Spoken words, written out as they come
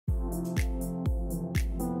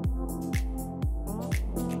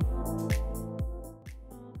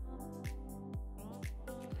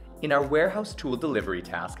In our warehouse tool delivery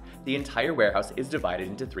task, the entire warehouse is divided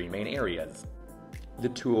into three main areas: the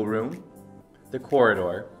tool room, the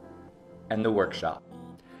corridor, and the workshop.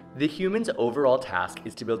 The human's overall task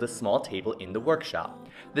is to build a small table in the workshop.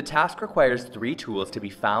 The task requires three tools to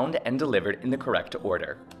be found and delivered in the correct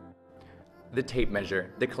order: the tape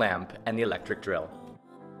measure, the clamp, and the electric drill.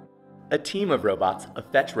 A team of robots, a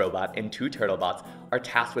fetch robot and two turtle bots, are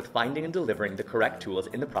tasked with finding and delivering the correct tools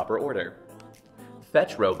in the proper order.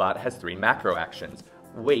 Fetch robot has three macro actions: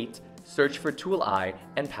 wait, search for tool I,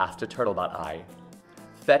 and pass to turtlebot I.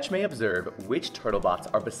 Fetch may observe which turtlebots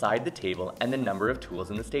are beside the table and the number of tools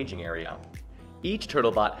in the staging area. Each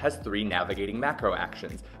turtlebot has three navigating macro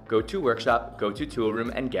actions: go to workshop, go to tool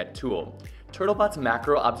room, and get tool. Turtlebot's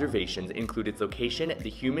macro observations include its location, the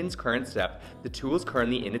human's current step, the tools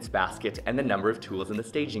currently in its basket, and the number of tools in the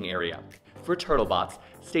staging area. For turtlebots,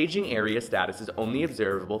 staging area status is only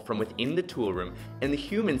observable from within the tool room, and the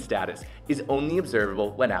human status is only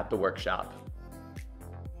observable when at the workshop.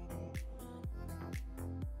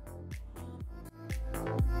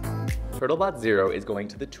 Turtlebot 0 is going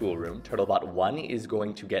to the tool room, Turtlebot 1 is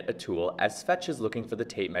going to get a tool, as Fetch is looking for the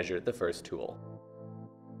tape measure, the first tool.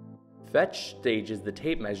 Fetch stages the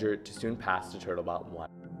tape measure to soon pass to Turtlebot 1.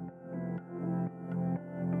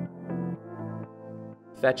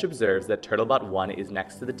 Fetch observes that Turtlebot 1 is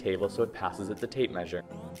next to the table, so it passes it the tape measure.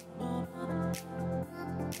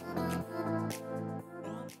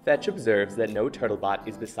 Fetch observes that no Turtlebot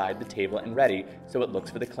is beside the table and ready, so it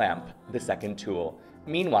looks for the clamp, the second tool.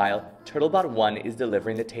 Meanwhile, Turtlebot 1 is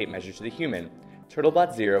delivering the tape measure to the human.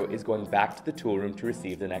 Turtlebot 0 is going back to the tool room to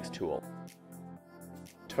receive the next tool.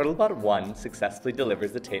 Turtlebot 1 successfully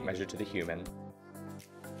delivers the tape measure to the human.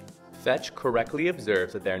 Fetch correctly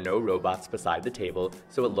observes that there are no robots beside the table,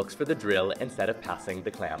 so it looks for the drill instead of passing the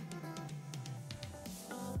clamp.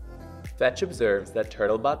 Fetch observes that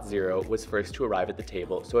Turtlebot 0 was first to arrive at the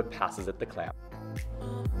table, so it passes it the clamp.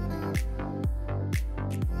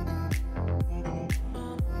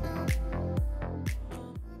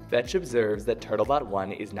 Fetch observes that Turtlebot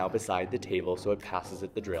 1 is now beside the table, so it passes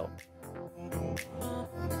it the drill.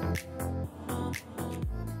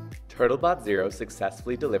 Turtlebot 0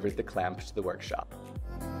 successfully delivered the clamp to the workshop.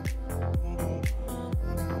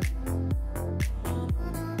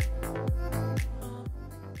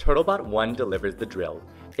 Turtlebot 1 delivers the drill.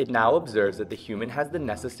 It now observes that the human has the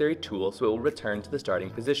necessary tool, so it will return to the starting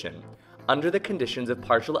position. Under the conditions of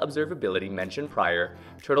partial observability mentioned prior,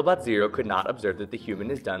 Turtlebot 0 could not observe that the human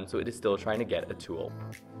is done, so it is still trying to get a tool.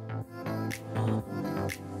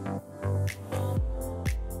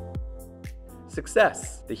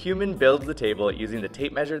 Success! The human builds the table using the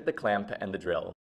tape measure, the clamp, and the drill.